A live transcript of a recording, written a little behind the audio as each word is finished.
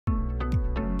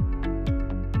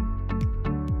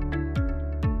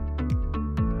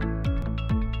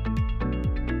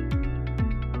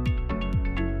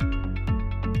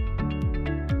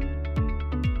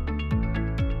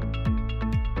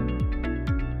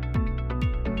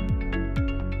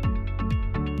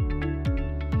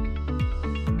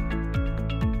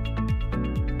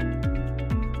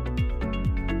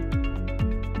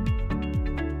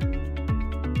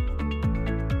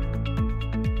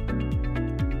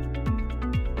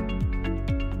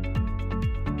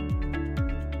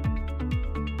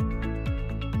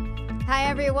Hi,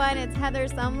 everyone. It's Heather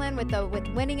Sumlin with the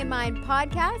Winning in Mind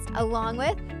podcast, along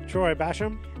with Troy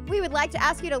Basham. We would like to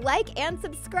ask you to like and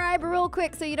subscribe real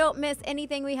quick so you don't miss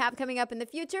anything we have coming up in the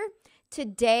future.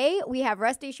 Today, we have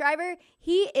Rusty Schieber.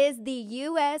 He is the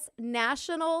US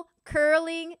National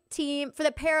Curling Team for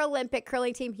the Paralympic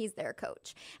Curling Team. He's their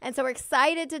coach. And so we're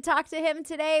excited to talk to him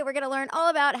today. We're going to learn all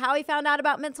about how he found out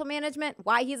about mental management,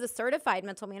 why he's a certified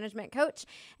mental management coach,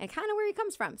 and kind of where he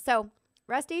comes from. So,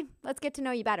 Rusty, let's get to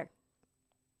know you better.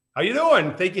 How you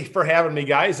doing? Thank you for having me,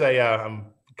 guys. I'm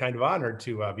kind of honored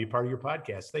to be part of your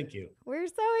podcast. Thank you. We're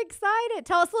so excited.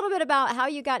 Tell us a little bit about how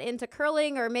you got into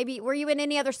curling, or maybe were you in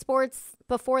any other sports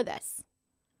before this?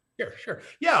 Sure.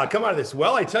 Yeah, I'll come out of this.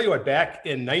 Well, I tell you what, back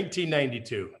in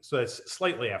 1992, so that's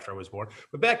slightly after I was born,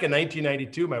 but back in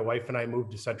 1992, my wife and I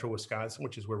moved to central Wisconsin,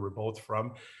 which is where we're both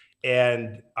from.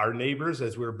 And our neighbors,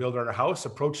 as we were building our house,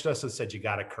 approached us and said, "You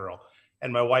got to curl."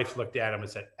 And my wife looked at him and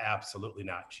said, "Absolutely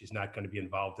not. She's not going to be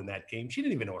involved in that game." She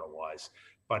didn't even know what it was,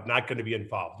 but not going to be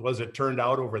involved. Well, as it turned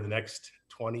out, over the next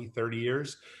 20, 30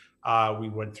 years, we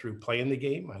went through playing the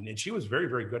game, and she was very,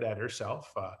 very good at it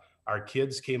herself. Our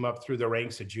kids came up through the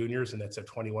ranks of juniors, and that's a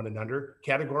 21 and under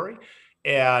category.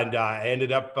 And I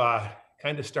ended up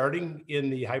kind of starting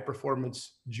in the high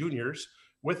performance juniors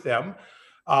with them.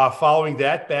 Following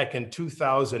that, back in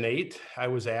 2008, I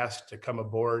was asked to come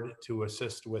aboard to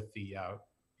assist with the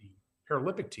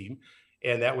Paralympic team.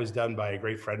 And that was done by a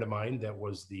great friend of mine that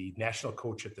was the national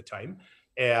coach at the time.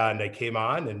 And I came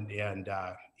on, and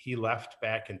he left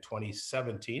back in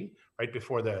 2017, right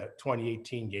before the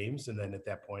 2018 games. And then at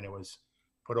that point, I was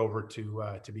put over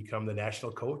to become the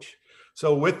national coach.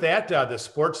 So with that, the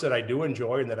sports that I do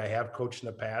enjoy and that I have coached in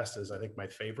the past is, I think my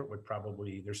favorite would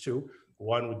probably, there's two.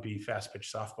 One would be fast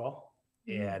pitch softball,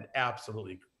 and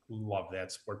absolutely love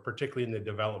that sport, particularly in the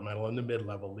developmental and the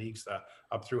mid-level leagues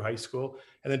up through high school.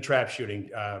 And then trap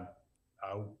shooting.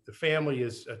 The family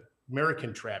is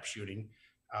American trap shooting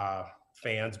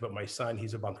fans, but my son,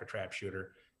 he's a bunker trap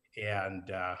shooter, and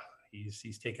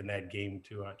he's taken that game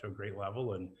to a great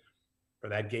level. And for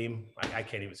that game, I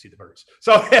can't even see the birds.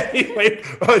 So anyway,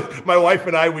 my wife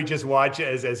and I, we just watch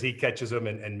as he catches them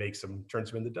and makes them, turns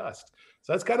them into dust.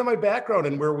 So that's kind of my background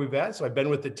and where we've at. So I've been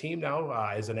with the team now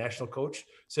as a national coach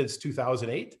since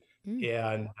 2008,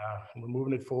 and we're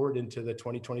moving it forward into the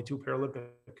 2022 Paralympic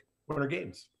Winter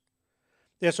Games.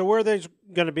 Yeah. So where are they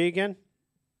going to be again?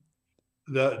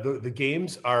 The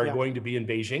games are going to be in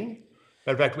Beijing.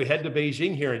 Matter of fact, we head to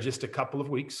Beijing here in just a couple of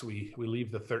weeks. We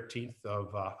leave the 13th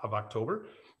of October,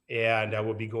 and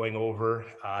we'll be going over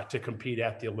to compete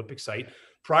at the Olympic site.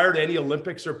 Prior to any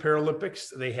Olympics or Paralympics,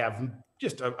 they have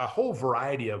just a whole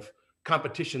variety of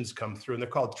competitions come through, and they're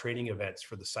called training events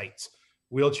for the sites.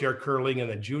 Wheelchair curling and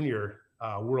the junior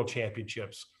world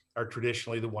championships are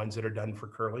traditionally the ones that are done for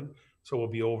curling. So we'll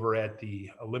be over at the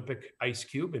Olympic Ice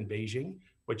Cube in Beijing,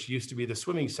 which used to be the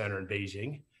swimming center in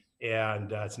Beijing.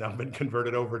 And it's now been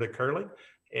converted over to curling,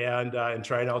 and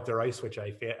trying out their ice, which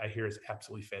I hear is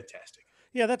absolutely fantastic.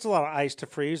 Yeah, that's a lot of ice to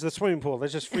freeze. The swimming pool,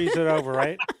 let's just freeze it over,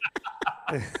 right?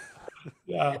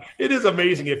 Yeah, it is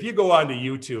amazing. If you go onto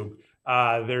YouTube,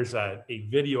 there's a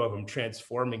video of them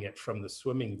transforming it from the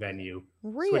swimming venue,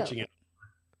 switching it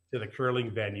to the curling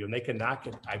venue, and they can knock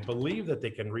it. I believe that they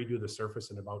can redo the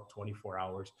surface in about 24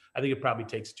 hours. I think it probably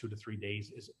takes 2 to 3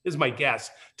 days, is my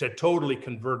guess, to totally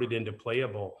convert it into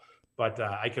playable. But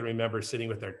I can remember sitting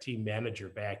with our team manager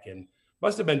back in,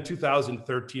 must have been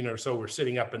 2013 or so. We're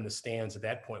sitting up in the stands at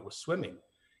that point with swimming.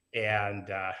 And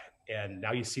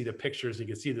now you see the pictures, you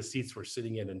can see the seats we're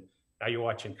sitting in, and now you're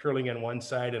watching curling on one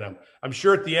side. And I'm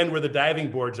sure at the end where the diving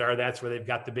boards are, that's where they've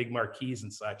got the big marquees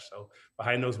and such. So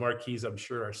behind those marquees, I'm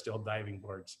sure, are still diving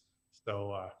boards.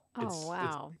 So it's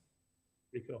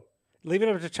pretty cool. Leave it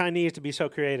up to Chinese to be so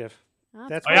creative.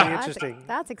 That's really interesting.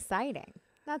 That's exciting.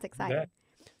 That's exciting. Yeah.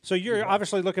 So you're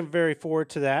obviously looking very forward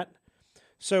to that.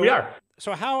 So we are.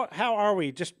 So how are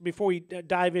we, just before we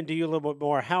dive into you a little bit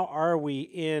more, how are we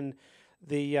in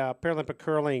the Paralympic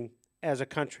curling as a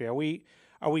country? Are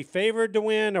we favored to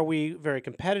win? Are we very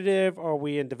competitive? Are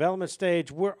we in development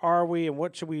stage? Where are we, and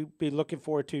what should we be looking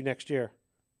forward to next year?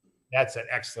 That's an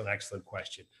excellent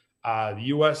question. The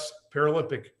US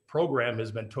Paralympic program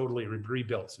has been totally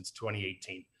rebuilt since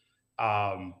 2018.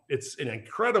 It's an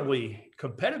incredibly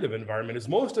competitive environment, as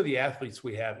most of the athletes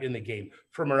we have in the game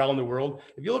from around the world.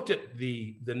 If you looked at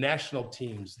the national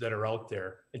teams that are out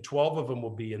there, and 12 of them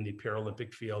will be in the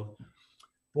Paralympic field,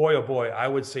 boy, oh boy, I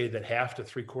would say that half to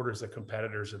 3/4 of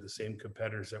competitors are the same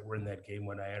competitors that were in that game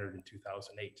when I entered in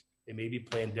 2008. They may be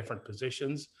playing different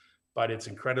positions, but it's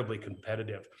incredibly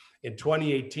competitive. In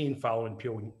 2018, following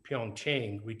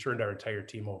Pyeonchang, we turned our entire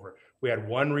team over. We had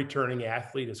one returning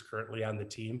athlete is currently on the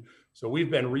team. So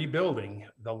we've been rebuilding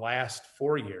the last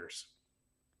 4 years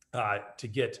to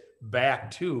get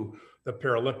back to the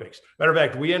Paralympics. Matter of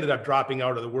fact, we ended up dropping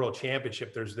out of the World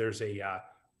Championship. There's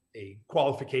a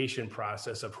qualification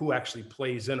process of who actually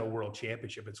plays in a World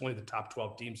Championship. It's only the top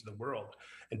 12 teams in the world.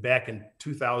 And back in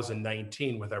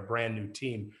 2019, with our brand new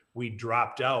team, we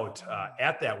dropped out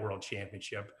at that World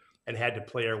Championship and had to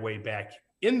play our way back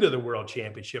into the World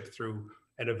Championship through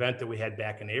an event that we had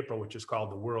back in April, which is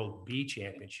called the World B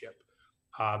Championship.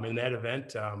 In that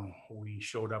event, we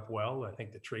showed up well. I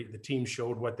think the team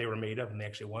showed what they were made of, and they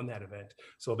actually won that event.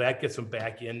 So that gets them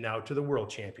back in now to the World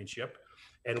Championship.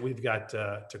 And we've got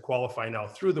to qualify now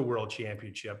through the World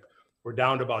Championship. We're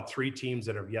down to about 3 teams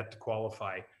that have yet to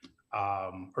qualify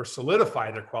or solidify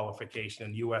their qualification,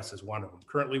 and the U.S. is one of them.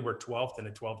 Currently, we're 12th in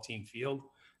a 12-team field.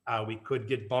 We could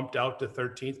get bumped out to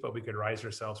 13th, but we could rise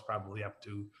ourselves probably up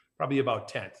to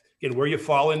about 10th. Again, where you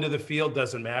fall into the field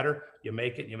doesn't matter. You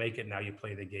make it, now you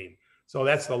play the game. So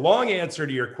that's the long answer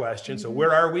to your question. So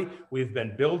where are we? We've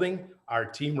been building. Our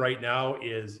team right now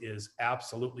is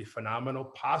absolutely phenomenal,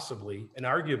 possibly and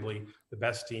arguably the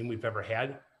best team we've ever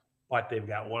had. But they've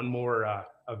got one more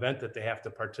event that they have to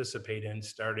participate in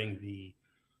starting the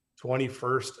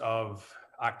 21st of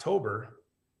October,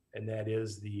 and that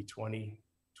is the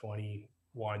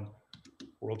 2021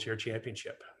 World Chair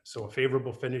Championship. So a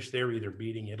favorable finish there, either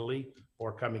beating Italy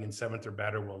or coming in 7th or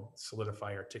better, will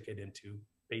solidify our ticket into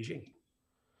Beijing.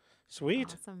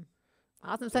 Sweet.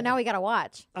 Awesome. So now we got to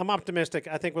watch. I'm optimistic.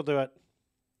 I think we'll do it.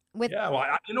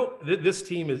 This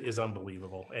team is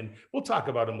unbelievable. And we'll talk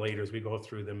about them later as we go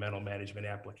through the mental management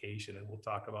application, and we'll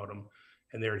talk about them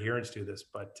and their adherence to this.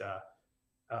 But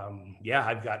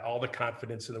I've got all the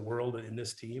confidence in the world in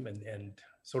this team, and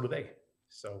so do they.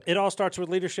 So it all starts with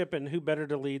leadership, and who better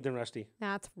to lead than Rusty?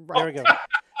 That's right. There we go.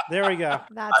 There we go.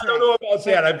 That's I don't know about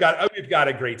that. We've got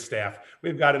a great staff.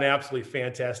 We've got an absolutely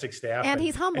fantastic staff. And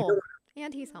he's humble.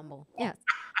 Yes. I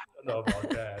don't know about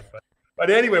that. But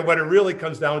anyway, what it really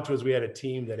comes down to is we had a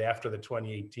team that after the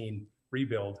 2018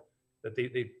 rebuild, that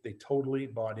they totally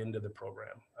bought into the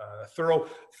program.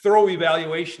 Thorough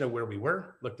evaluation of where we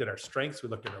were, looked at our strengths, we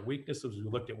looked at our weaknesses, we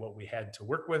looked at what we had to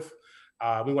work with.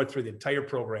 We went through the entire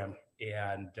program,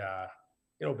 and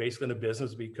basically in the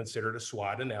business, we considered a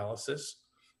SWOT analysis.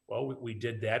 Well, we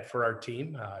did that for our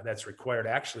team. That's required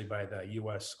actually by the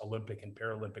US Olympic and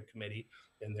Paralympic Committee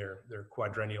in their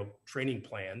quadrennial training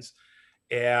plans.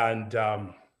 And,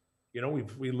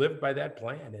 we lived by that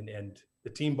plan, and the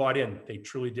team bought in. They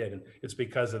truly did. And it's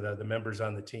because of the members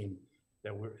on the team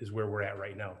that is where we're at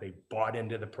right now. They bought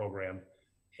into the program,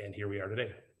 and here we are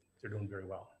today. They're doing very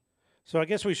well. So I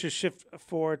guess we should shift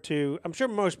forward to, I'm sure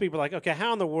most people are like, okay,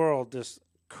 how in the world does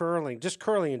just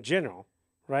curling in general,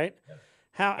 right? Yeah.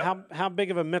 How big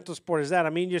of a mental sport is that? I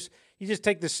mean, you just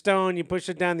take the stone, you push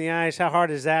it down the ice. How hard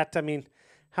is that? I mean,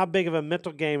 how big of a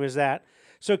mental game is that?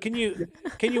 So can you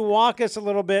walk us a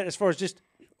little bit as far as just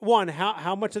one,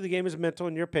 how much of the game is mental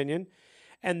in your opinion?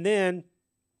 And then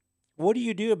what do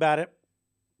you do about it?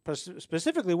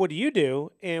 Specifically, what do you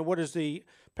do, and what does the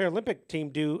Paralympic team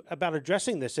do about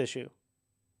addressing this issue?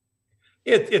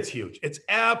 It's huge. It's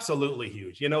absolutely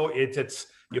huge. It's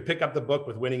you pick up the book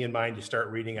with winning in mind, you start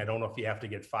reading. I don't know if you have to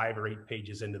get 5 or 8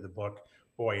 pages into the book.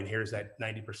 Boy, and here's that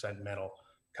 90% mental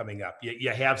coming up. You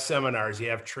have seminars, you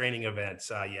have training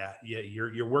events.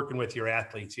 You're working with your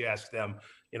athletes. You ask them,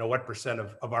 what percent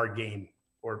of our game,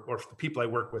 or the people I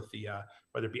work with,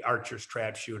 whether it be archers,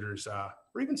 trap shooters,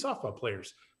 or even softball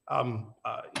players,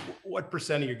 what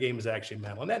percent of your game is actually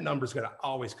mental? And that number is going to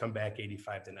always come back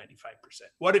 85 to 95%.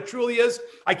 What it truly is,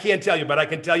 I can't tell you, but I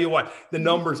can tell you what, the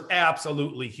number's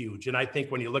absolutely huge. And I think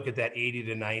when you look at that 80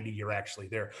 to 90, you're actually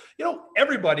there.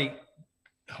 Everybody,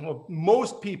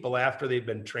 most people, after they've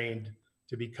been trained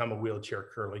to become a wheelchair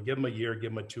curler, give them a year,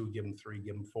 give them a 2, give them 3,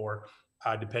 give them 4,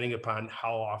 depending upon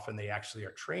how often they actually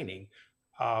are training.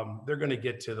 They're going to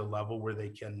get to the level where they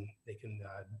can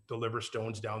deliver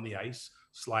stones down the ice,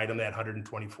 slide them that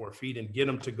 124 feet, and get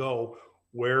them to go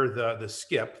where the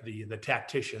skip, the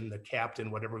tactician, the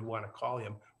captain, whatever we want to call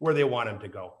him, where they want him to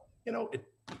go.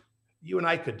 You and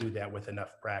I could do that with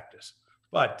enough practice,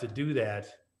 but to do that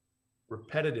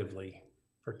repetitively,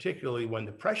 particularly when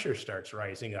the pressure starts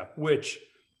rising up, which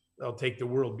they'll take the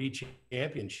World B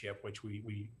Championship, which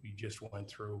we just went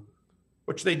through,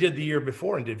 which they did the year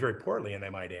before and did very poorly, and I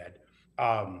might add.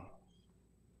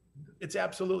 It's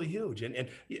absolutely huge. And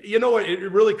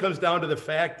it really comes down to the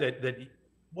fact that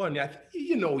one,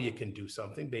 you can do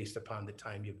something based upon the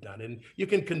time you've done it. And you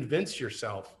can convince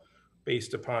yourself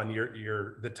based upon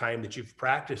the time that you've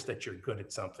practiced that you're good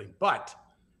at something. But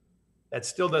that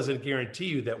still doesn't guarantee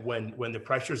you that when the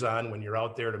pressure's on, when you're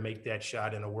out there to make that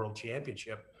shot in a world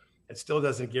championship, it still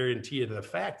doesn't guarantee you the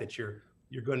fact that you're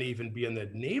going to even be in the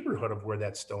neighborhood of where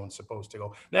that stone's supposed to go.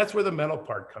 And that's where the mental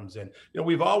part comes in. You know,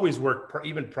 we've always worked,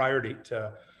 even prior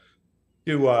to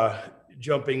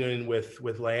jumping in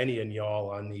with Lanny and y'all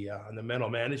on the mental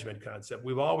management concept.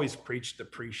 We've always preached the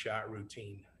pre-shot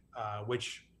routine,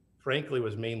 which frankly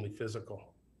was mainly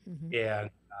physical. Mm-hmm. And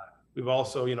we've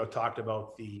also, you know, talked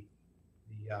about the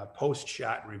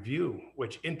post-shot review,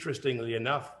 which interestingly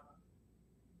enough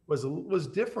was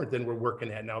different than we're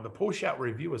working at now. The post-shot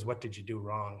review is, what did you do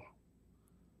wrong?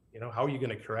 You know, how are you going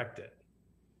to correct it?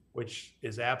 Which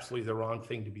is absolutely the wrong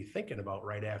thing to be thinking about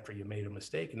right after you made a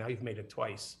mistake. And now you've made it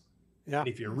twice. Yeah. And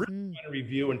if you're really going to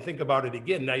review and think about it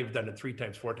again, now you've done it 3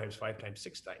 times, 4 times, 5 times,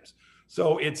 6 times.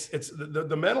 So it's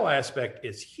the mental aspect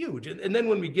is huge. And then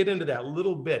when we get into that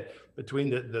little bit between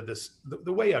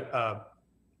the way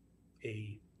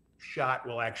a shot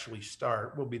will actually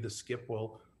start will be the skip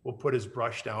will put his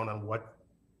brush down on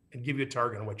and give you a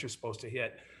target on what you're supposed to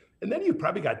hit. And then you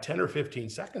probably got 10 or 15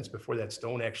 seconds before that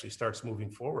stone actually starts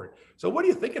moving forward. So what are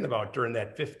you thinking about during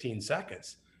that 15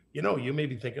 seconds? You know, you may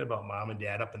be thinking about mom and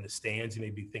dad up in the stands. You may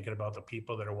be thinking about the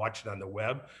people that are watching on the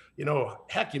web. You know,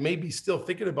 heck, you may be still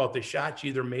thinking about the shots you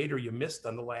either made or you missed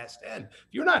on the last end. If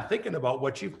you're not thinking about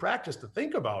what you've practiced to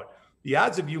think about, the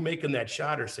odds of you making that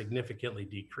shot are significantly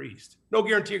decreased. No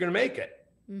guarantee you're going to make it,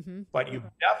 but you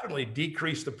definitely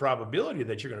decrease the probability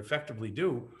that you're going to effectively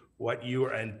do what you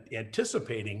are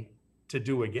anticipating to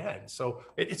do again. So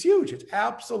it's huge. It's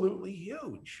absolutely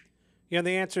huge. You know,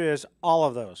 the answer is all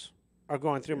of those are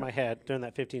going through my head during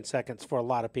that 15 seconds for a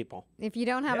lot of people. If you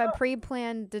don't have a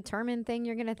pre-planned, determined thing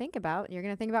you're going to think about, you're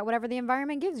going to think about whatever the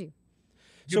environment gives you.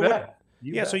 So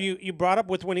you brought up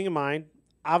With Winning in Mind.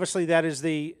 Obviously, that is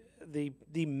the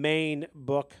main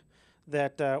book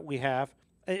that we have.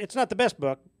 It's not the best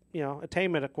book. You know,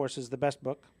 Attainment, of course, is the best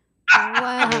book.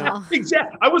 Wow.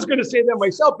 Exactly. I was going to say that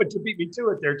myself, but you beat me to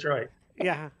it there, Troy.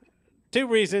 Yeah. 2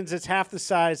 reasons. It's half the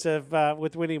size of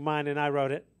With Winning in Mind, and I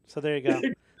wrote it. So there you go.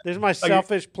 There's my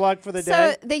selfish plug for the day.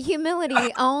 So the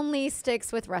humility only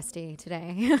sticks with Rusty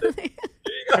today.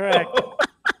 Correct.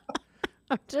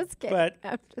 I'm just kidding. But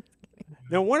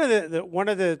now one of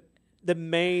the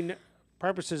main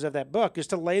purposes of that book is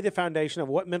to lay the foundation of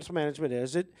what mental management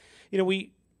is.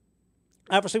 We're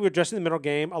addressing the mental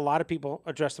game. A lot of people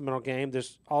address the mental game.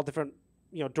 There's all different,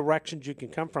 directions you can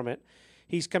come from it.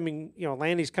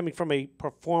 Lanny's coming from a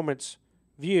performance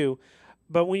view.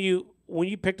 But when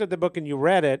you picked up the book and you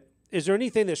read it, is there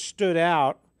anything that stood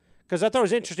out? Because I thought it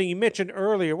was interesting. You mentioned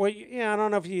earlier, I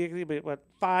don't know if you,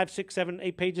 5, 6, 7,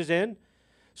 8 pages in.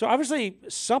 So obviously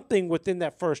something within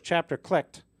that first chapter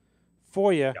clicked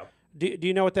for you. Yeah. Do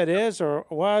you know what that is or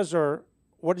was, or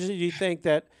what is it you think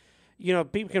that,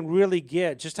 people can really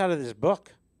get just out of this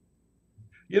book?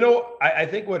 I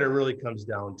think what it really comes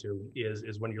down to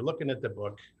is when you're looking at the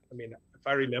book, if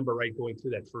I remember right, going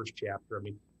through that first chapter,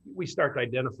 we start to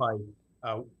identify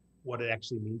what it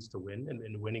actually means to win,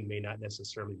 and winning may not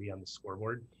necessarily be on the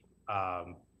scoreboard.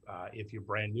 If you're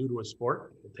brand new to a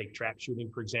sport, we'll take track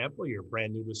shooting, for example. You're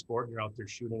brand new to a sport, and you're out there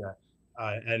shooting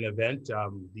an event.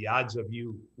 The odds of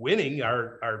you winning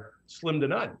are slim to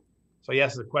none. So you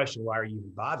ask the question, why are you even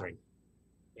bothering?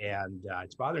 And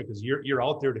it's bothering because you're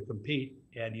out there to compete,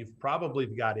 and you've probably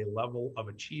got a level of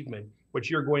achievement which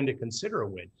you're going to consider a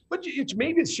win. But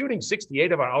maybe it's shooting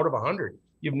 68 out of 100.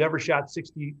 You've never shot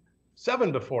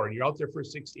 67 before, and you're out there for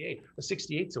 68. A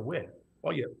 68's a win.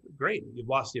 Well, great. You've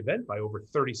lost the event by over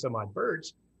 30 some odd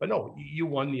birds, but no, you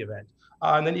won the event.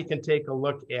 And then you can take a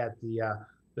look at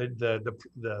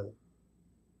the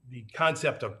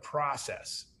concept of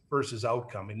process versus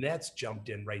outcome, and that's jumped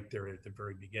in right there at the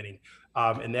very beginning.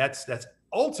 And that's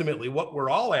ultimately what we're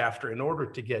all after. In order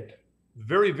to get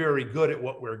very, very good at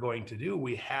what we're going to do,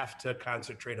 we have to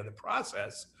concentrate on the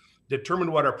process,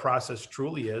 determine what our process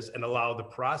truly is, and allow the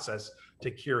process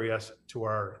to carry us to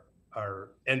our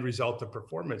end result of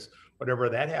performance, whatever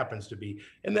that happens to be.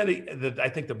 And then I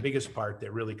think the biggest part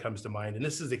that really comes to mind, and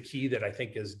this is the key that I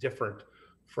think is different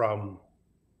from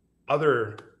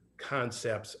other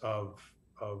concepts of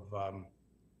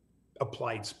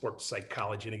applied sports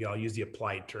psychology. And again, I'll use the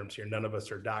applied terms here. None of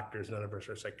us are doctors, none of us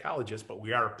are psychologists, but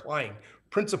we are applying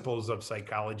principles of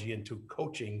psychology into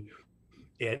coaching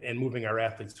and moving our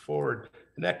athletes forward.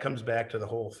 And that comes back to the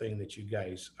whole thing that you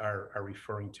guys are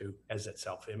referring to as that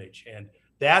self-image. And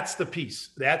that's the piece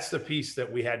that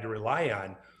we had to rely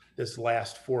on this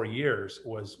last 4 years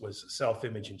was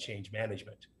self-image and change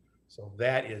management. So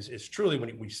that is truly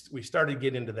when we started to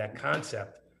get into that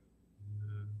concept,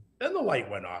 then the light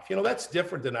went off. That's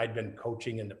different than I'd been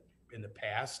coaching in in the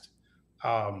past.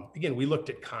 Again, we looked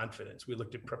at confidence, we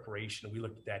looked at preparation, we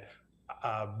looked at that.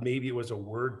 Maybe it was a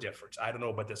word difference. I don't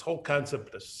know, but this whole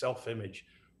concept of self-image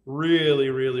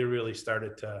really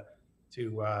started to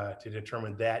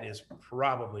determine that is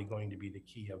probably going to be the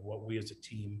key of what we as a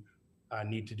team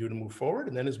need to do to move forward.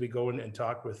 And then as we go in and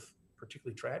talk with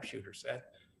particularly trap shooters,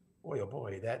 oh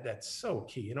boy, that's so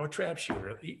key. You know, a trap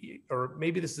shooter, or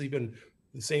maybe this is even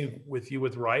the same with you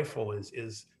with rifle,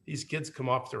 is these kids come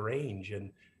off the range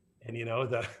and you know,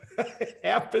 it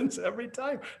happens every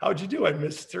time. How'd you do? I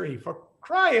missed 3. For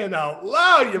crying out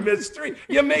loud, you missed 3.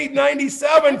 You made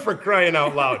 97 for crying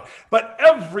out loud. But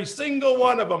every single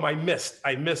one of them, I missed.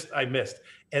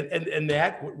 And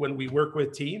that, when we work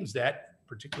with teams, that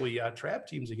particularly trap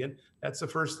teams again, that's the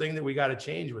first thing that we got to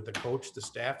change with the coach, the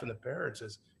staff, and the parents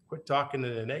is quit talking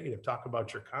in the negative. Talk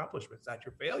about your accomplishments, not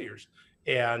your failures.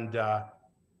 And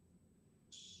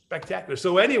spectacular.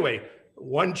 So anyway,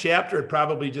 one chapter, it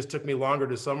probably just took me longer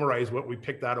to summarize what we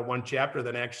picked out of one chapter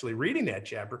than actually reading that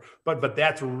chapter. But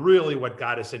that's really what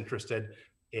got us interested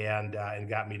and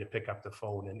got me to pick up the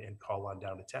phone and call on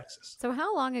down to Texas. So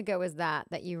how long ago was that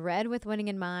you read with winning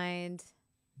in mind?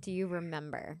 Do you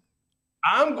remember?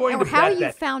 I'm going to bet how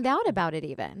you found out about it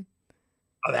even.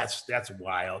 Oh, that's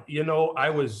wild. You know, I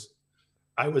was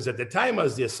at the time, I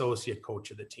was the associate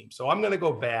coach of the team. So I'm going to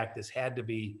go back. This had to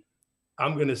be,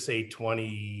 I'm going to say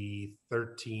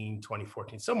 2013,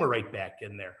 2014, somewhere right back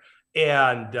in there.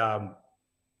 And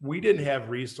we didn't have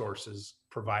resources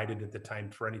provided at the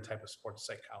time for any type of sports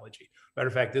psychology. Matter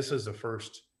of fact, this is the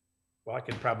first, well, I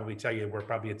can probably tell you we're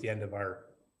probably at the end of our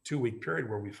 2-week period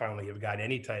where we finally have got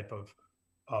any type of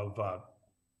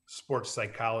sports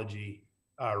psychology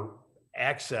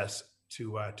access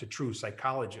to true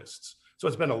psychologists. So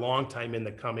it's been a long time in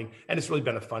the coming, and it's really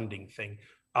been a funding thing.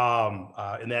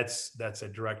 And that's a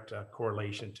direct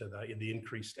correlation to the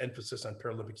increased emphasis on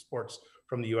Paralympic sports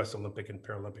from the US Olympic and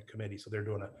Paralympic Committee. So they're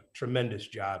doing a tremendous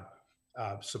job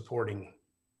supporting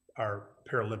our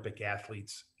Paralympic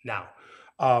athletes now.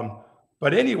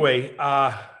 But anyway,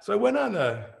 so I went on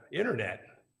the internet,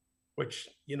 which,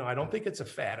 you know, I don't think it's a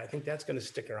fad. I think that's going to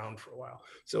stick around for a while.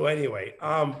 So anyway,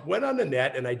 went on the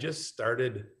net and I just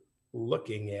started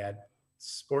looking at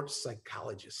sports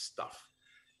psychologist stuff.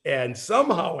 And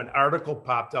somehow an article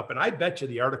popped up, and I bet you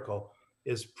the article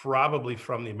is probably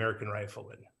from the American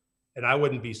Rifleman. And I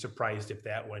wouldn't be surprised if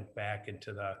that went back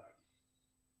into the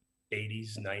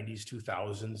 80s, 90s,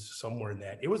 2000s, somewhere in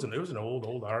that. It was an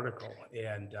old article,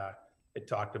 and it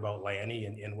talked about Lanny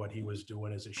and what he was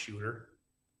doing as a shooter.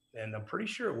 And I'm pretty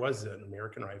sure it was an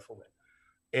American Rifleman.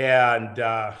 And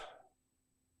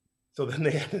so then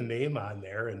they had a name on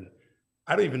there, and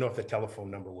I don't even know if the telephone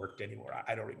number worked anymore.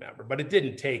 I don't remember, but it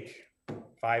didn't take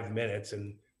 5 minutes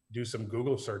and do some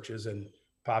Google searches and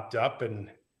popped up, and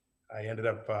I ended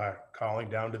up calling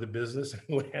down to the business and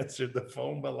who answered the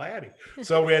phone but Lanny.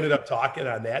 So we ended up talking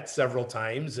on that several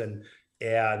times and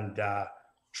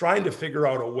trying to figure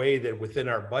out a way that within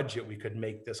our budget we could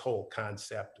make this whole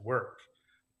concept work.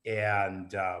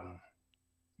 And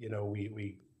you know,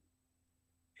 we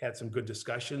had some good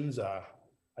discussions.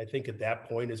 I think at that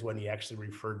point is when he actually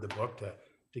referred the book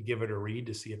to give it a read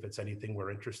to see if it's anything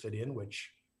we're interested in, which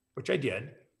I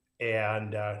did.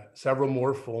 And several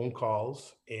more phone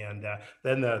calls. And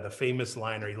then the famous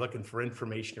line, are you looking for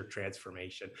information or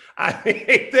transformation? I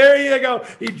mean, there you go.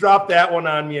 He dropped that one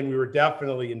on me, and we were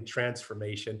definitely in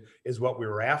transformation is what we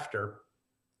were after.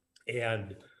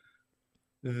 And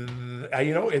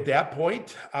you know, at that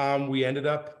point, we ended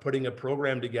up putting a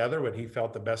program together. What he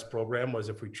felt the best program was,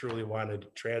 if we truly wanted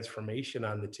transformation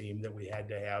on the team, that we had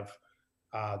to have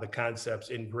the concepts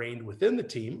ingrained within the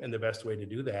team. And the best way to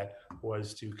do that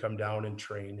was to come down and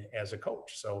train as a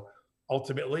coach. So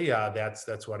ultimately,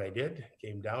 that's what I did.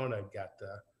 Came down.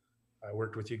 I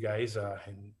worked with you guys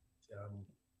and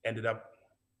ended up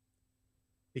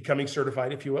becoming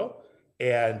certified, if you will.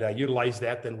 And utilize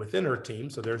that then within our team.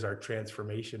 So there's our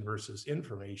transformation versus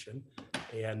information,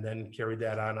 and then carried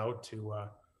that on out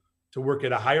to work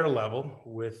at a higher level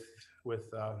with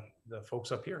the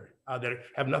folks up here that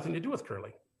have nothing to do with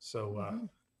curling. So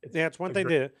it's one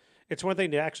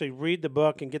thing to actually read the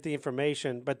book and get the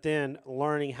information, but then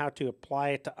learning how to apply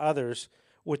it to others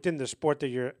within the sport that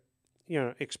you're, you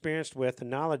know, experienced with and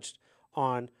knowledge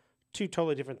on, two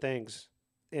totally different things.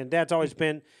 And that's always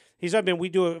been. We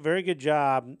do a very good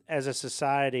job as a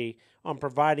society on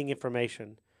providing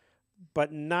information,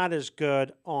 but not as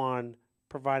good on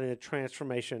providing a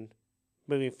transformation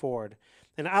moving forward.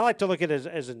 And I like to look at it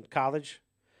as in college.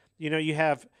 You know, you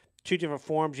have two different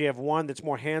forms. You have one that's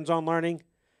more hands-on learning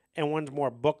and one's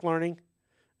more book learning.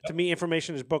 Yep. To me,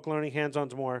 information is book learning, hands-on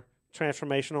is more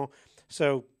transformational.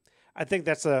 So I think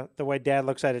that's the way Dad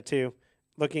looks at it too,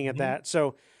 looking at that.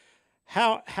 So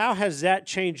how has that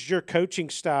changed your coaching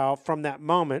style from that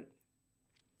moment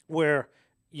where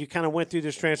you kind of went through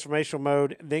this transformational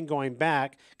mode, then going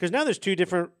back? Because now there's two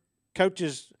different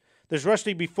coaches. There's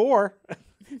Rusty before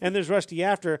and there's Rusty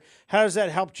after. How has that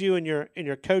helped you in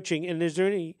your coaching? And is there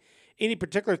any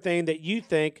particular thing that you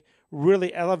think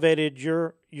really elevated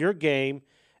your game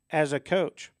as a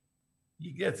coach?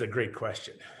 That's a great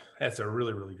question. That's a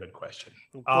really, really good question.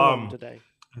 Today.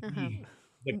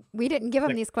 We didn't give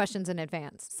them these questions in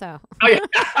advance, so.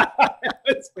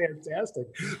 That's fantastic.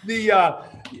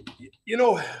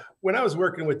 When I was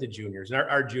working with the juniors, and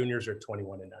our juniors are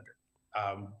 21 and under,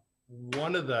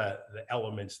 one of the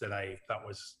elements that I thought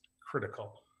was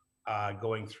critical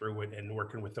going through it and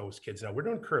working with those kids. Now we're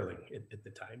doing curling at the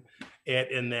time,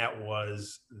 and that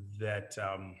was that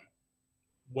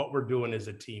what we're doing as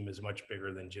a team is much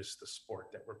bigger than just the sport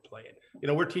that we're playing.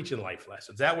 We're teaching life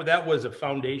lessons. That was a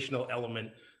foundational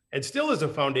element, and still is a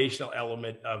foundational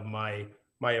element of my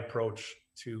approach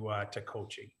to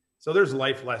coaching. So there's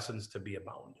life lessons to be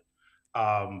abound.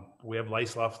 We have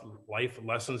life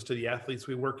lessons to the athletes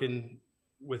we work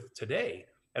with today.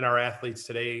 And our athletes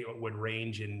today would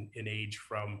range in age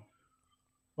from,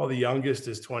 well, the youngest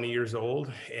is 20 years old.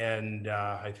 And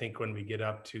I think when we get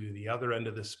up to the other end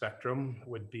of the spectrum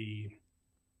would be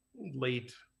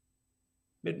mid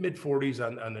 40s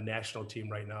on the national team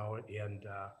right now. And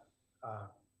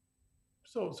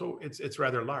so it's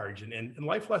rather large, and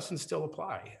life lessons still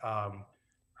apply.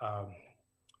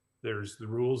 There's the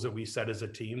rules that we set as a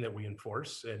team that we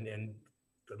enforce, and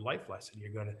good life lesson.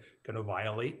 You're going to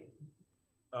violate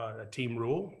a team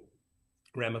rule,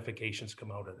 ramifications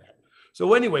come out of that.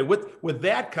 So anyway, with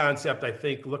that concept, I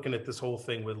think looking at this whole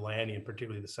thing with Lanny, and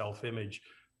particularly the self-image,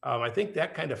 I think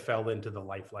that kind of fell into the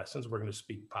life lessons. We're going to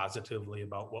speak positively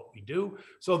about what we do.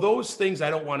 So those things I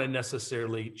don't want to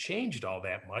necessarily changed all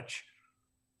that much.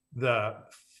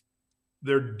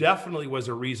 There definitely was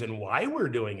a reason why we're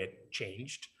doing it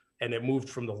changed, and it moved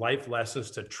from the life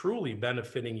lessons to truly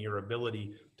benefiting your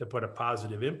ability to put a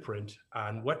positive imprint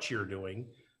on what you're doing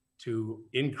to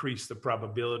increase the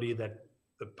probability that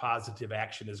the positive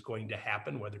action is going to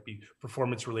happen, whether it be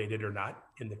performance related or not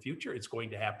in the future. It's going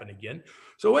to happen again.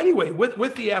 So anyway,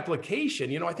 with the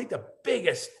application, I think the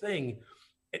biggest thing,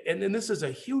 and then this is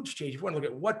a huge change. If you want to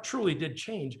look at what truly did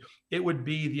change, it would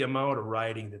be the amount of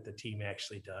riding that the team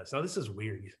actually does. Now, this is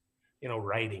weird,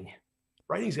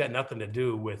 Riding's got nothing to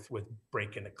do with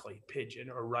breaking a clay pigeon,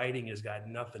 or riding has got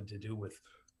nothing to do with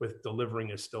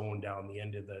delivering a stone down the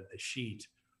end of the sheet.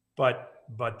 But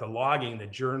the logging, the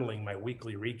journaling, my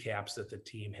weekly recaps that the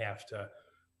team have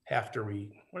to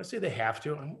read. When I say they have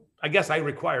to, I guess I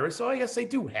require it, so I guess they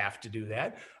do have to do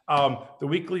that. The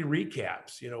weekly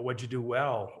recaps, what'd you do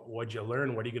well? What'd you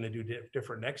learn? What are you going to do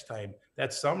different next time?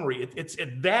 That summary,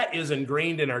 that is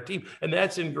ingrained in our team, and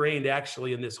that's ingrained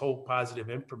actually in this whole positive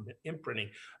imprinting.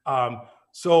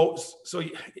 So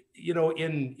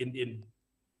in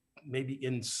maybe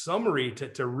in summary,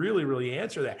 to really, really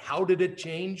answer that, how did it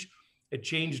change? It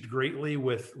changed greatly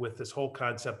with this whole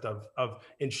concept of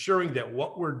ensuring that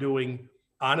what we're doing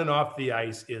on and off the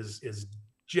ice is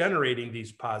generating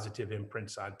these positive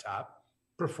imprints on top,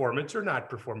 performance or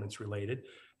not performance related,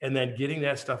 and then getting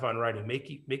that stuff on writing,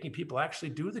 making people actually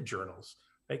do the journals,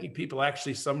 making people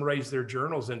actually summarize their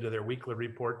journals into their weekly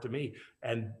report to me.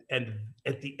 And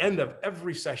at the end of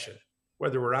every session,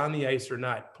 whether we're on the ice or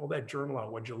not, pull that journal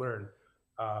out. What'd you learn?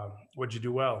 What'd you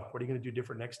do well? What are you going to do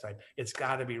different next time? It's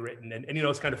got to be written. And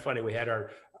it's kind of funny. We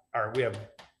have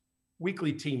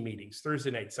weekly team meetings,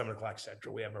 Thursday night, 7:00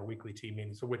 Central. We have our weekly team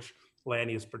meetings, of which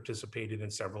Lanny has participated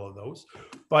in several of those.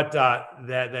 But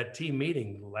that team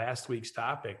meeting, last week's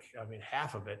topic,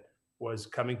 half of it was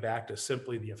coming back to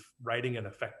simply the writing an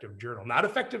effective journal. Not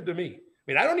effective to me.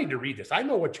 I don't need to read this. I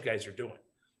know what you guys are doing.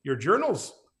 Your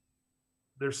journals,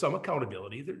 there's some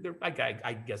accountability.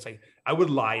 I guess I would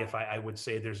lie if I would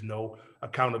say there's no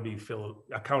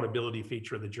accountability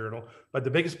feature of the journal. But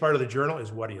the biggest part of the journal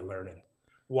is, what are you learning?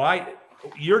 Why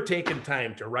you're taking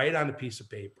time to write on a piece of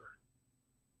paper.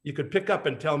 You could pick up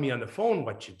and tell me on the phone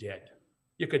what you did.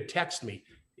 You could text me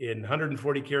in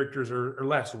 140 characters or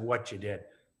less what you did.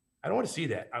 I don't want to see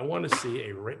that. I want to see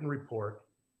a written report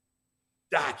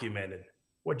documented.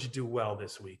 What'd you do well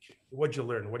this week? What'd you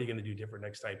learn? What are you going to do different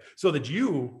next time? So that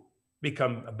you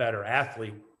become a better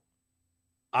athlete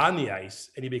on the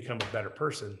ice and you become a better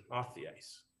person off the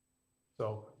ice.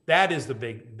 So that is the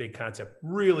big concept,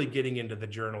 really getting into the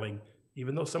journaling,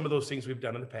 even though some of those things we've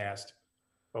done in the past,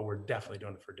 but we're definitely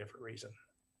doing it for a different reason.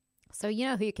 So you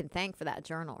know who you can thank for that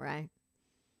journal, right?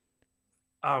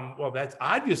 Well, that's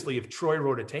obviously if Troy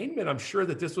wrote attainment, I'm sure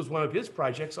that this was one of his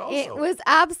projects also. It was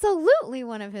absolutely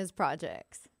one of his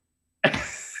projects.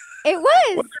 It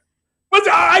was.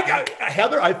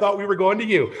 Heather, I thought we were going to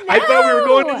you. No. I thought we were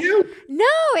going to you. No,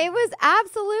 it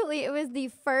was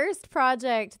the first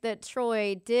project that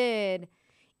Troy did.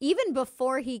 Even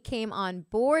before he came on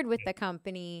board with the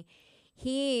company,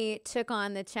 he took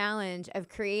on the challenge of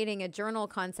creating a journal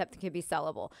concept that could be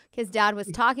sellable. Because Dad was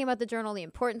talking about the journal, the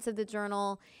importance of the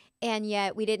journal, and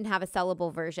yet we didn't have a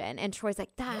sellable version. And Troy's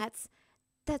like, that's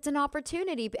an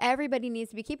opportunity. Everybody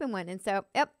needs to be keeping one. And so,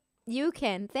 yep, you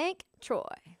can thank Troy.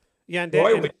 Yeah, and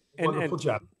wonderful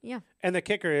job. Yeah. And the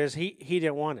kicker is he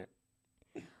didn't want it.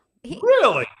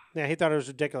 Really? Yeah, he thought it was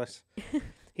ridiculous.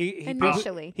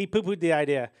 Initially. He poo-pooed the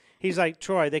idea. He's like,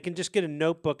 Troy, they can just get a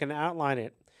notebook and outline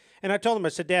it. And I told him, I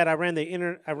said, Dad, I ran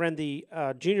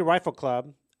the junior rifle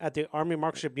club at the Army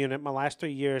Marksmanship Unit my last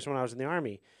 3 years when I was in the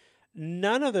Army.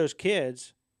 None of those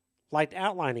kids liked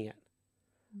outlining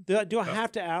it. Do I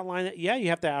have to outline it? Yeah, you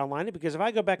have to outline it, because if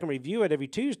I go back and review it every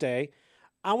Tuesday,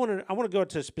 I want to go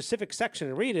to a specific section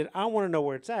and read it. I want to know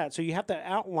where it's at. So you have to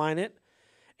outline it,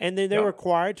 and then they're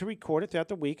required to record it throughout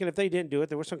the week. And if they didn't do it,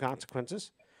 there were some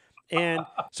consequences. And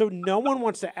so no one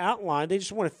wants to outline. They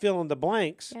just want to fill in the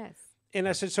blanks. Yes. And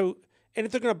I said, so, and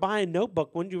if they're going to buy a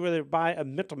notebook, wouldn't you rather buy a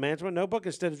mental management notebook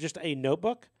instead of just a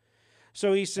notebook?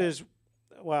 So he says,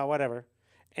 well, whatever.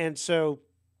 And so.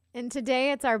 And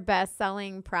today it's our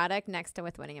best-selling product next to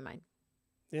With Winning in Mind.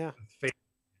 Yeah.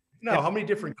 Now, how many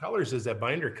different colors does that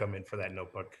binder come in for that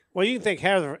notebook? Well, you can thank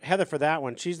Heather for that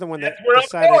one. She's the one that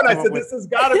decided. I said, this has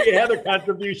got to be a Heather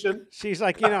contribution. She's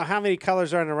like, how many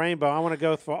colors are in the rainbow? I want to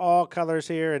go for all colors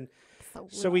here. And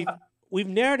so we've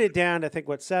narrowed it down to, I think,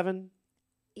 7?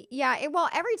 Yeah. Well,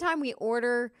 every time we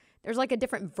order, there's like a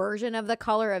different version of the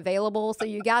color available. So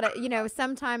you got to,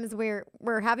 sometimes we're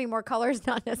having more colors,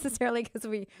 not necessarily because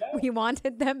we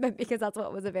wanted them, but because that's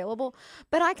what was available.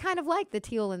 But I kind of like the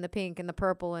teal and the pink and the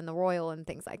purple and the royal and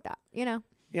things like that, Yeah.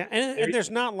 And there's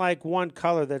not like one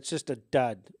color that's just a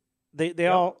dud. They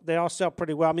all sell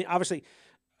pretty well. I mean, obviously,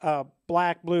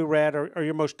 black, blue, red are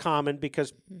your most common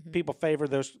because people favor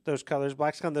those colors.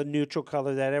 Black's kind of the neutral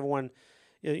color that everyone,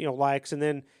 likes. And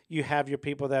then you have your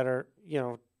people that are,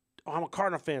 I'm a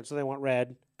Cardinal fan, so they want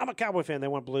red. I'm a Cowboy fan, they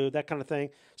want blue, that kind of thing.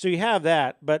 So you have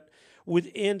that. But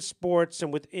within sports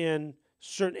and within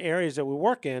certain areas that we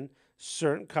work in,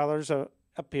 certain colors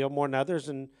appeal more than others.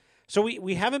 And so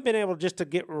we haven't been able just to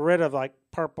get rid of like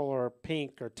purple or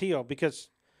pink or teal, because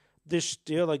there's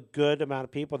still a good amount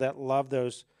of people that love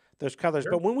those colors.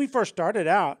 Sure. But when we first started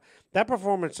out, that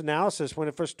performance analysis, when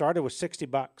it first started, was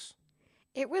 $60.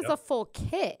 It was a full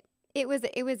kit. It was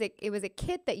a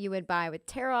kit that you would buy with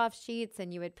tear-off sheets,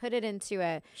 and you would put it into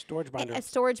a storage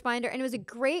binder, and it was a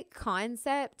great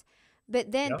concept.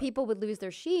 But then people would lose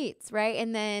their sheets, right?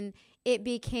 And then it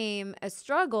became a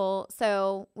struggle.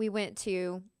 So we went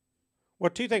to. Well,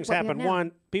 two things happened.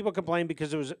 One, people complained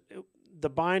because the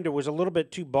binder was a little bit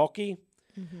too bulky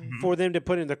for them to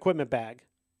put in the equipment bag.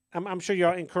 I'm sure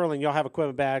y'all in curling, y'all have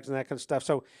equipment bags and that kind of stuff.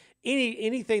 So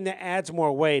anything that adds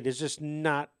more weight is just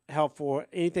not helpful.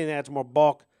 Anything that adds more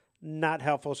bulk, not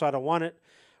helpful. So I don't want it.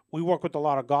 We work with a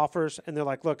lot of golfers, and they're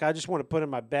like, look, I just want to put in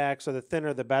my bag, so the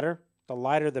thinner the better, the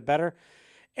lighter the better.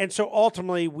 And so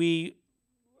ultimately we,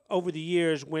 over the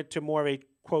years, went to more of a,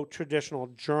 quote, traditional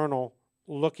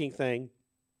journal-looking thing.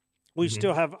 We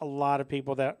still have a lot of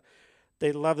people that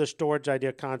they love the storage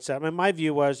idea concept. And my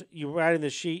view was, you write in the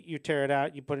sheet, you tear it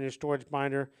out, you put it in your storage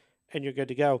binder, and you're good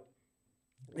to go.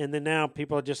 And then now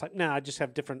people are just like, I just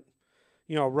have different,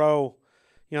 a row.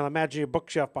 Imagine your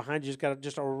bookshelf behind you's got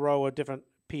just a row of different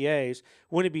PAs.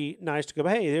 Wouldn't it be nice to go,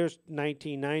 hey, there's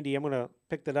 1990. I'm going to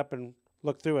pick that up and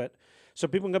look through it. So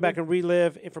people can go back and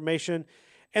relive information.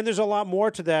 And there's a lot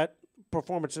more to that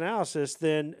performance analysis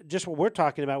than just what we're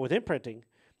talking about with imprinting.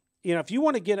 If you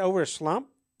want to get over a slump,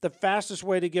 the fastest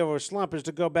way to get over a slump is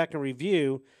to go back and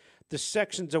review the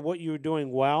sections of what you were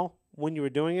doing well when you were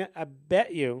doing it. I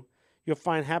bet you'll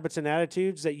find habits and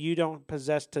attitudes that you don't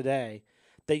possess today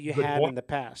that you had in the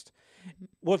past.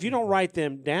 Well, if you don't write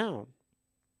them down,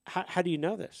 how do you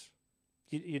know this?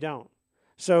 You don't.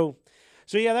 So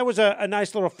yeah, that was a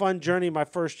nice little fun journey my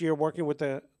first year working with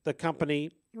the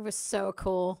company. It was so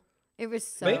cool. It was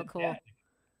so cool.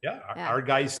 Yeah, our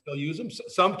guys still use them.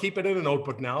 Some keep it in a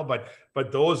notebook now,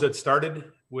 but those that started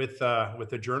with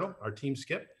the journal, our team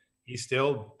Skip, he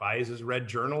still buys his red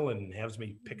journal and has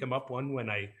me pick him up one when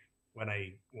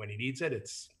he needs it.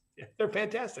 They're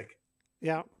fantastic.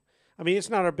 Yeah, I mean,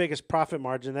 it's not our biggest profit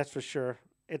margin, that's for sure.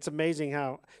 It's amazing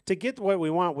how to get what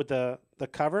we want with the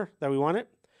cover that we want it.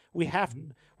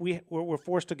 We're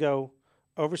forced to go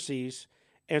overseas.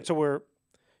 And so we're,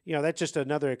 that's just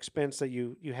another expense that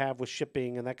you have with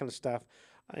shipping and that kind of stuff.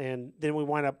 And then we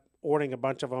wind up ordering a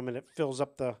bunch of them, and it fills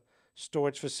up the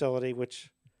storage facility,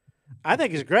 which I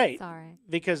think is great. Sorry.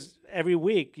 Because every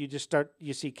week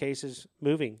you see cases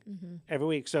moving every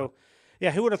week. So,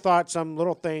 yeah, who would have thought some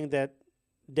little thing that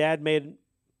Dad made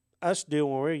us do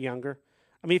when we were younger?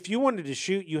 I mean, if you wanted to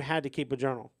shoot, you had to keep a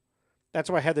journal. That's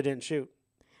why Heather didn't shoot.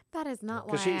 That is not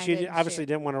why Because she obviously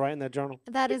didn't want to write in that journal.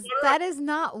 That is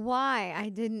not why I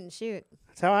didn't shoot.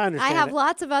 That's how I understand I have it.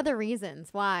 lots of other reasons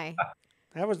why.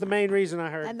 That was the main reason I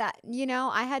heard. And that,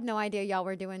 I had no idea y'all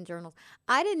were doing journals.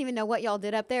 I didn't even know what y'all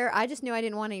did up there. I just knew I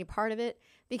didn't want any part of it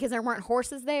because there weren't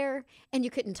horses there and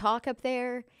you couldn't talk up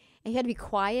there and you had to be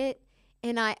quiet.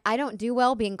 And I don't do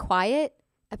well being quiet,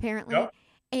 apparently. Yep.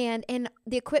 And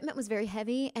the equipment was very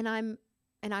heavy and I'm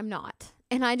not.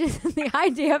 And I just, the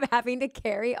idea of having to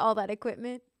carry all that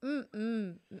equipment.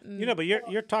 But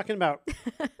you're talking about,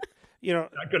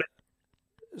 Not gonna-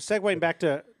 segueing back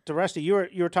to Rusty, you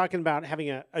were talking about having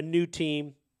a new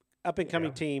team, up and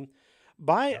coming team,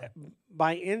 by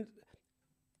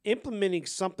implementing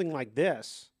something like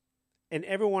this, and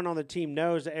everyone on the team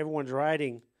knows that everyone's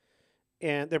riding,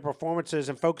 and their performances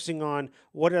and focusing on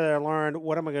what did I learn,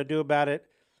 what am I going to do about it.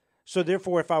 So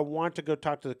therefore, if I want to go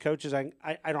talk to the coaches, I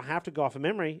don't have to go off of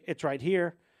memory. It's right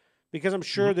here, because I'm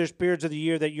sure there's periods of the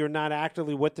year that you're not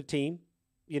actively with the team,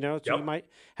 so you might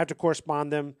have to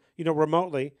correspond them,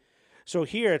 remotely. So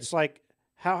here it's like,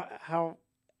 how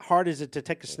hard is it to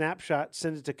take a snapshot,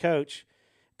 send it to coach?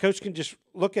 Coach can just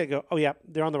look at it and go, oh, yeah,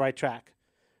 they're on the right track,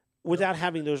 without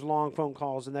having those long phone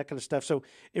calls and that kind of stuff. So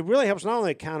it really helps not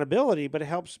only accountability, but it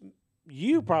helps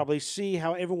you probably see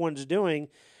how everyone's doing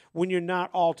when you're not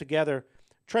all together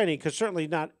training, because certainly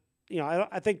not,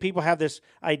 I think people have this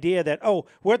idea that, oh,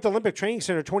 we're at the Olympic Training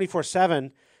Center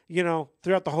 24/7,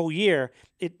 throughout the whole year.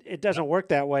 It doesn't work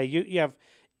that way. You have,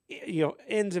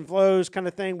 ends and flows kind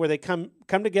of thing where they come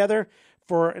together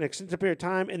for an extended period of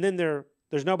time, and then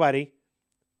there's nobody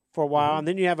for a while, and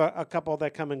then you have a couple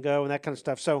that come and go and that kind of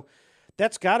stuff. So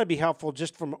that's got to be helpful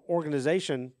just from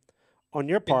organization on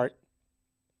your part.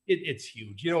 It's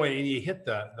huge, and you hit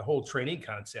the whole training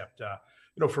concept.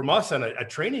 From us on a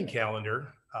training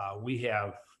calendar,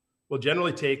 we'll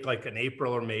generally take like an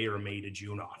April or May to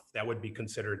June off. That would be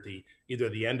considered either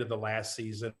the end of the last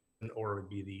season or it would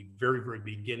be the very, very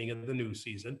beginning of the new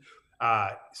season.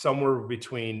 Somewhere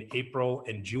between April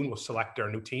and June, we'll select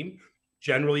our new team.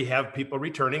 Generally have people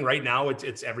returning. Right now,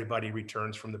 it's everybody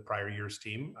returns from the prior year's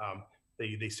team.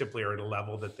 They simply are at a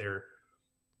level that they're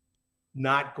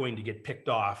not going to get picked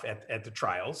off at the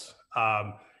trials.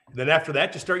 Then after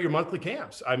that, just start your monthly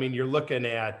camps. I mean, you're looking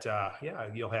at,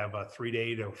 you'll have a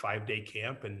 3-day to 5-day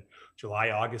camp in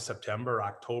July, August, September,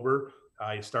 October.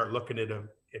 You start looking at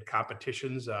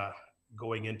competitions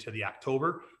going into the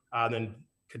October, then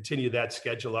continue that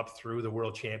schedule up through the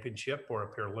World Championship or a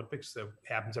Paralympics that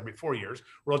happens every 4 years.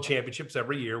 World Championships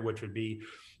every year, which would be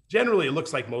generally, it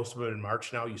looks like most of them in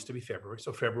March now, used to be February.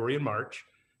 So February and March.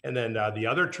 And then the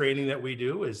other training that we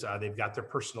do is they've got their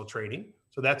personal training.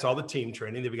 So that's all the team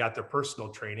training. They've got their personal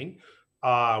training.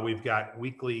 We've got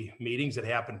weekly meetings that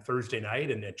happen Thursday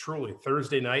night, and truly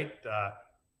Thursday night,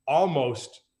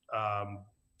 almost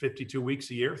 52 weeks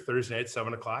a year, Thursday night,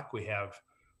 7:00, we have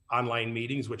online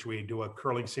meetings, which we do a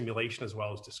curling simulation as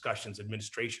well as discussions,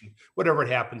 administration, whatever it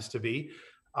happens to be.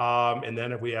 And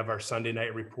then we have our Sunday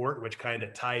night report, which kind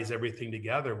of ties everything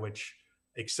together, which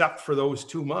except for those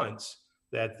 2 months,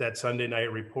 that Sunday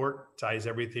night report ties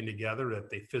everything together that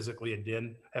they physically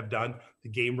have done, the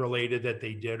game related that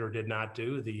they did or did not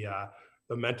do, the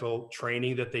mental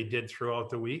training that they did throughout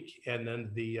the week, and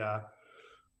then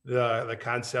the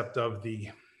concept of the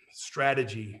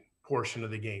strategy portion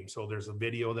of the game. So there's a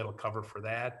video that'll cover for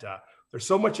that. There's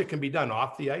so much that can be done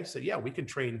off the ice that, we can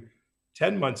train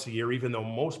 10 months a year, even though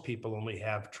most people only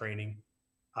have training,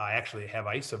 actually have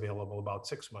ice available about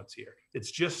 6 months a year.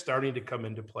 It's just starting to come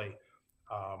into play.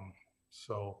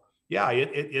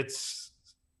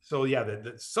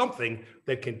 Something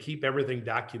that can keep everything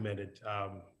documented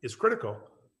is critical.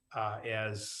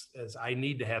 As I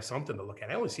need to have something to look at.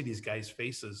 I only see these guys'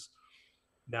 faces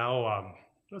now.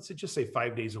 Let's just say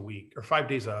 5 days a week or 5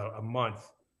 days a month,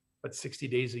 but 60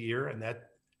 days a year, and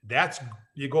that's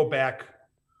you go back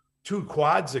 2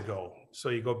 quads ago. So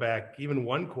you go back even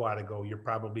 1 quad ago, you're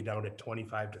probably down at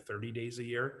 25 to 30 days a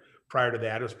year. Prior to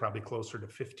that, it was probably closer to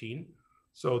 15.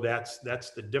 So that's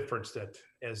the difference that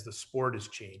as the sport has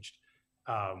changed,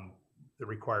 the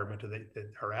requirement of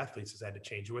that our athletes has had to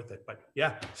change with it. But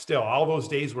still all those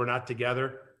days we're not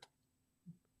together.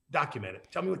 document it.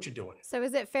 Tell me what you're doing. So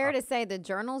is it fair to say the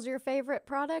journal's your favorite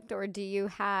product, or do you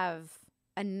have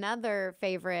another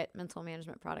favorite mental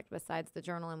management product besides the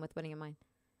journal and with winning in mind?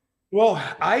 Well,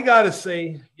 I got to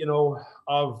say,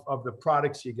 of the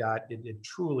products you got, it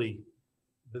truly,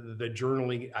 the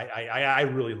journaling, I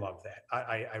really love that.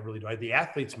 I really do. The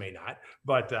athletes may not,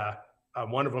 but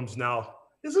one of them's now,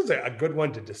 this is a good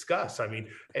one to discuss. I mean,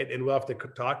 and we'll have to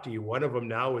talk to you. One of them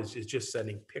now is just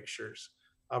sending pictures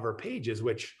of her pages,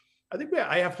 which I think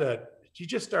she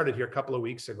just started here a couple of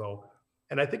weeks ago.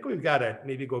 And I think we've got to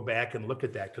maybe go back and look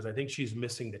at that, because I think she's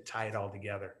missing to tie it all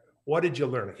together. What did you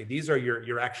learn? Okay, these are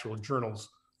your actual journals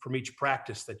from each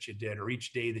practice that you did or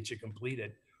each day that you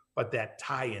completed. But that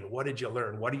tie-in, what did you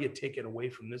learn? What are you taking away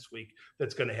from this week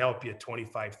that's going to help you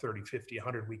 25, 30, 50,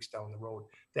 100 weeks down the road?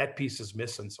 That piece is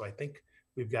missing. So I think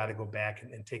we've got to go back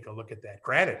and take a look at that.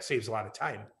 Granted, it saves a lot of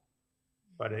time,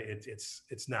 but it's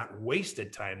not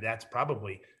wasted time. That's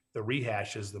probably the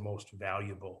rehash is the most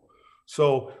valuable.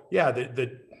 So yeah,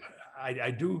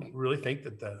 I do really think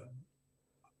that the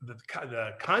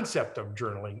concept of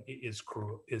journaling is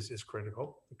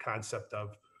critical. The concept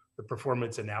of the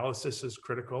performance analysis is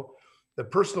critical. The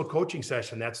personal coaching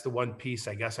session, that's the one piece,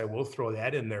 I guess I will throw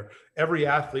that in there. Every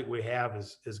athlete we have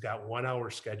has got 1 hour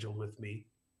scheduled with me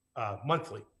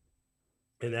monthly.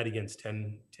 And that against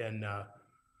 10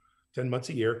 months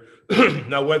a year.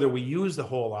 Now, whether we use the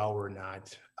whole hour or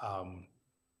not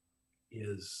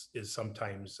is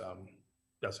sometimes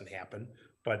doesn't happen.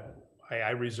 But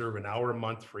I reserve an hour a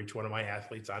month for each one of my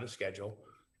athletes on a schedule.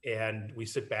 And we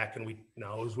sit back and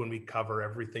is when we cover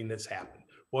everything that's happened.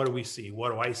 What do we see?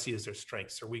 What do I see as their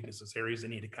strengths, their weaknesses, areas they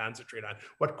need to concentrate on?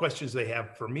 What questions they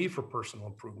have for me for personal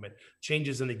improvement,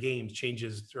 changes in the games,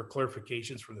 changes or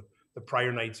clarifications from the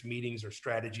prior night's meetings or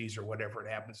strategies or whatever it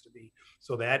happens to be.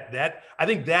 So that I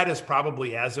think that is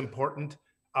probably as important.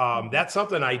 That's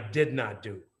something I did not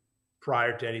do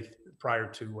prior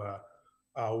to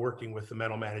working with the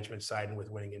mental management side and with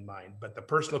winning in mind. But the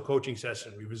personal coaching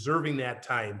session, reserving that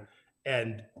time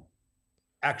and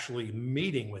actually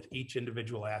meeting with each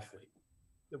individual athlete,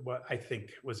 what I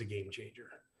think was a game changer.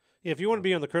 If you want to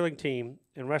be on the curling team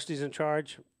and Rusty's in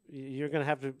charge, you're going to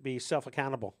have to be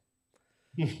self-accountable.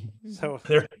 So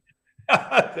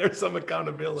there's some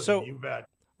accountability. So you bet.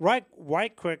 Right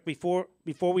quick before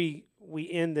we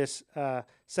end this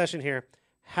session here,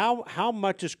 how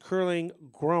much is curling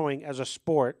growing as a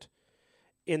sport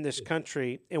in this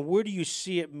country, and where do you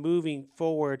see it moving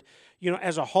forward?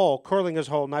 As a whole, curling as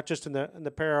a whole, not just in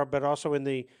the para, but also in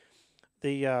the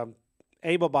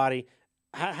able body.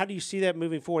 How do you see that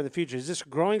moving forward in the future? Is this a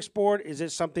growing sport? Is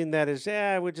it something that is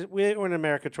we're in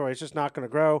America, Troy? It's just not going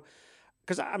to grow.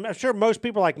 Because I'm sure most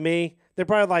people like me, they're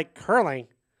probably like, curling,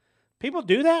 people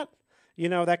do that,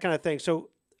 that kind of thing. So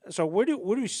where do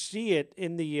you see it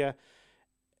in the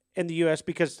U.S.?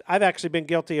 Because I've actually been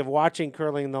guilty of watching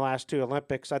curling in the last 2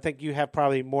 Olympics. I think you have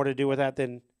probably more to do with that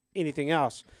than anything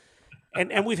else.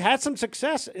 And we've had some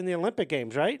success in the Olympic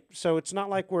Games, right? So it's not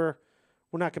like we're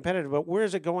not competitive. But where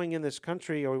is it going in this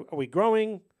country? Are we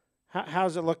growing?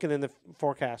 How's it looking in the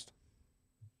forecast?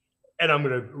 And I'm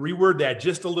going to reword that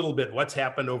just a little bit. What's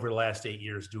happened over the last 8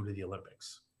 years due to the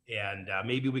Olympics? And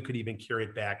maybe we could even carry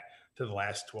it back to the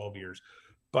last 12 years.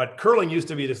 But curling used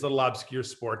to be this little obscure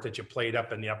sport that you played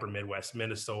up in the upper Midwest,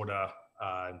 Minnesota,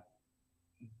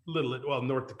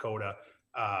 North Dakota,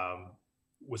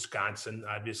 Wisconsin,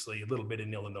 obviously, a little bit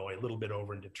in Illinois, a little bit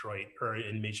over in Detroit or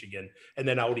in Michigan, and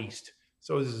then out east.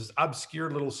 So it was this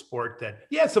obscure little sport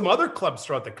that, some other clubs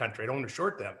throughout the country. I don't want to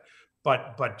short them,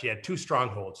 but you had 2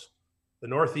 strongholds, the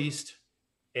Northeast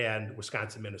and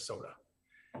Wisconsin, Minnesota.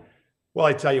 Well,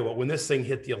 I tell you what, when this thing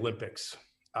hit the Olympics,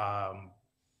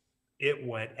 it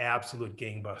went absolute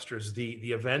gangbusters.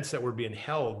 The events that were being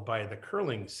held by the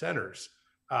curling centers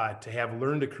to have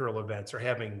learn to curl events or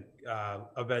having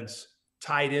events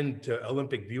tied into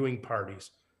Olympic viewing parties.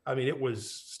 I mean, it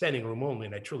was standing room only,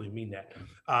 and I truly mean that.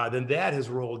 Then that has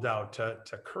rolled out to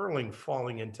curling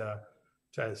falling into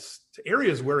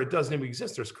areas where it doesn't even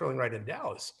exist. There's curling right in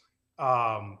Dallas.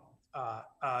 We're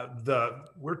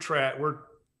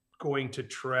going to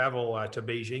travel to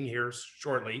Beijing here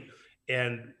shortly,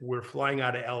 and we're flying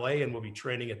out of LA, and we'll be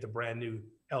training at the brand new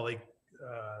LA.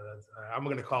 I'm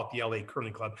going to call it the LA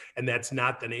Curling Club, and that's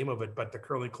not the name of it, but the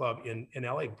curling club in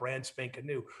LA, brand spanking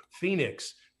new.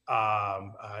 Phoenix,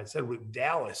 I said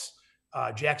Dallas,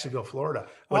 Jacksonville, Florida.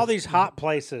 All these hot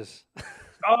places.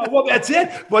 Well, that's it.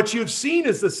 What you've seen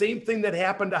is the same thing that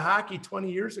happened to hockey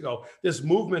 20 years ago. This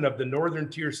movement of the northern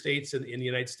tier states in the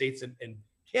United States and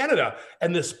Canada,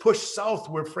 and this push south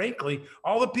where, frankly,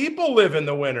 all the people live in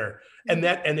the winter. And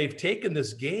they've taken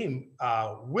this game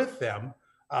with them.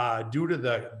 due to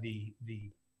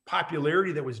the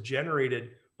popularity that was generated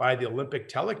by the Olympic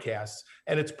telecasts,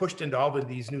 and it's pushed into all of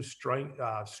these new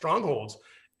strongholds.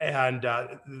 And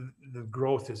the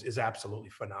growth is absolutely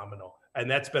phenomenal. And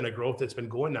that's been a growth that's been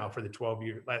going now for the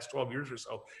last 12 years or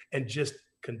so, and just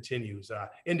continues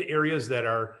into areas that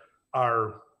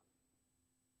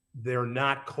they're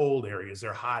not cold areas,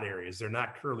 they're hot areas. They're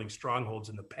not curling strongholds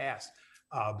in the past,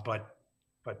 but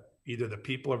either the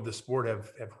people of the sport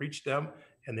have reached them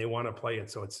and they want to play it.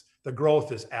 So the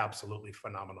growth is absolutely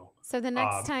phenomenal. So the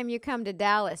next time you come to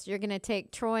Dallas, you're going to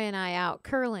take Troy and I out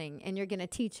curling, and you're going to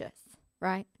teach us,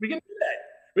 right? We can do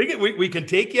that. We can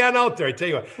take you on out there. I tell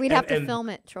you what, we'd have to film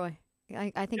it, Troy.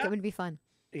 I think it would be fun.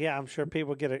 Yeah, I'm sure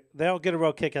people they'll get a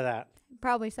real kick of that.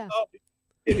 Probably so. Oh,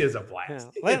 it is a blast.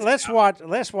 Yeah.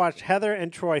 Let's watch Heather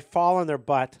and Troy fall on their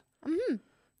butt. Mm-hmm.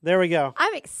 There we go.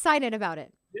 I'm excited about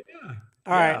it. Yeah.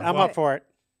 All right, I'm up for it.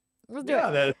 Let's do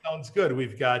it. That sounds good.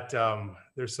 We've got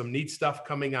there's some neat stuff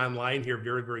coming online here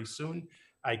very, very soon.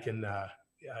 I can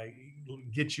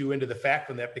get you into the fact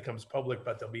when that becomes public,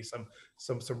 but there'll be some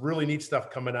really neat stuff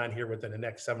coming on here within the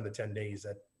next 7 to 10 days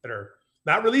that are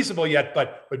not releasable yet,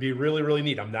 but would be really, really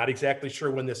neat. I'm not exactly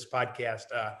sure when this podcast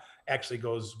actually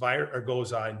goes viral or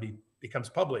goes on and becomes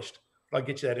published. But I'll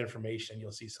get you that information.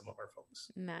 You'll see some of our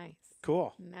folks. Nice.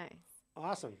 Cool. Nice.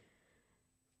 Awesome.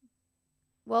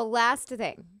 Well, last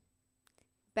thing.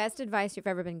 Best advice you've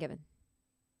ever been given?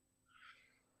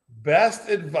 Best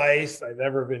advice I've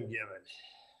ever been given.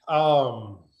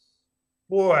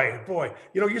 Boy,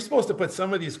 you're supposed to put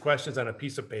some of these questions on a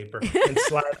piece of paper and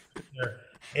slide it there.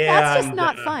 That's just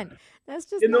not fun. That's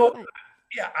just not fun.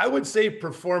 Yeah, I would say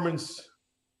performance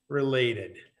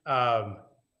related. Well,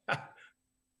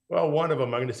 one of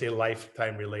them, I'm going to say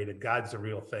lifetime related. God's the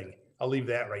real thing. I'll leave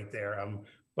that right there.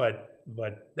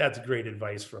 But that's great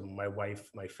advice from my wife,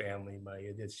 my family,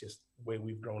 it's just the way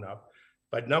we've grown up.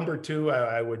 But number two,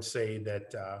 I would say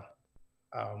that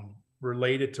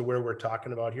related to where we're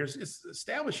talking about here is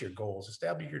establish your goals,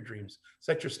 establish your dreams,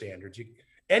 set your standards.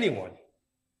 Anyone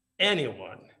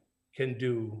can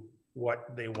do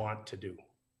what they want to do.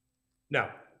 Now,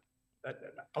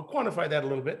 I'll quantify that a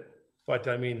little bit, but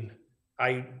I mean,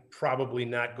 I'm probably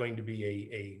not going to be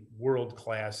a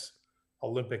world-class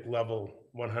Olympic level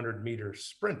 100-meter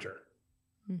sprinter,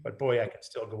 but boy, I can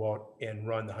still go out and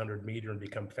run the 100-meter and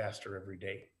become faster every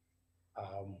day.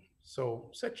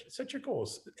 So set your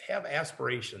goals, have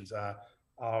aspirations.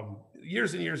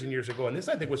 Years and years and years ago, and this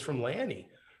I think was from Lanny,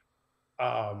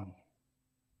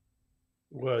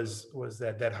 was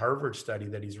that Harvard study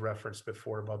that he's referenced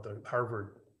before about the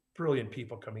Harvard, brilliant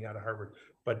people coming out of Harvard,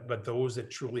 but those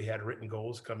that truly had written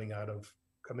goals coming out of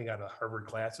Harvard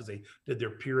classes, they did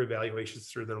their peer evaluations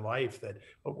through their life. That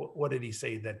what did he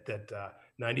say, that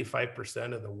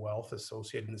 95% of the wealth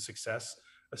associated and the success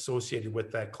associated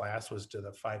with that class was to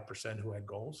the 5% who had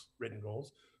goals, written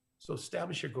goals. So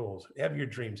establish your goals, have your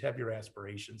dreams, have your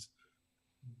aspirations,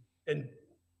 and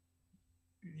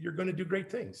you're going to do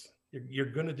great things. You're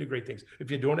going to do great things.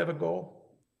 If you don't have a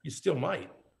goal, you still might,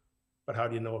 but how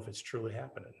do you know if it's truly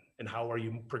happening, and how are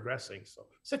you progressing? So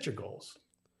set your goals.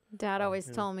 Dad always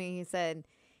told me, he said,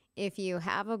 if you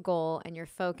have a goal and you're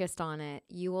focused on it,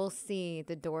 you will see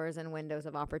the doors and windows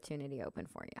of opportunity open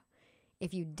for you.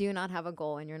 If you do not have a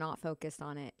goal and you're not focused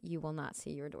on it, you will not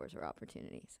see your doors or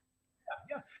opportunities.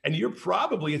 Yeah. And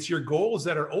it's your goals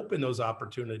that are open those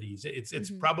opportunities.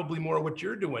 It's probably more what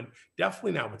you're doing.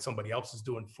 Definitely not what somebody else is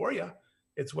doing for you.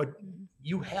 It's what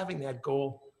you having that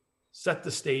goal set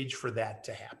the stage for that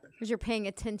to happen. Because you're paying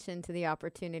attention to the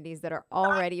opportunities that are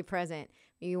already present.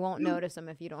 You won't notice them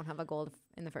if you don't have a goal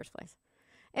in the first place.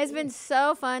 It's been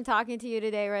so fun talking to you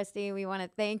today, Rusty. We want to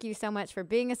thank you so much for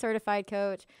being a certified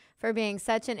coach, for being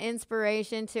such an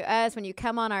inspiration to us. When you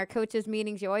come on our coaches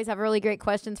meetings, you always have really great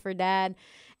questions for Dad.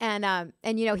 And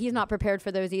he's not prepared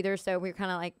for those either, so we're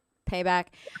kind of like payback.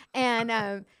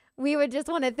 And we would just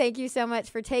want to thank you so much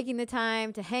for taking the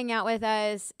time to hang out with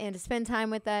us and to spend time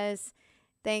with us.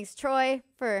 Thanks, Troy,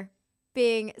 for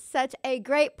being such a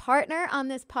great partner on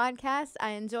this podcast. I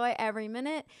enjoy every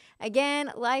minute.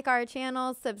 Again, like our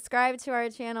channel, subscribe to our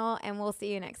channel, and we'll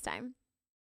see you next time.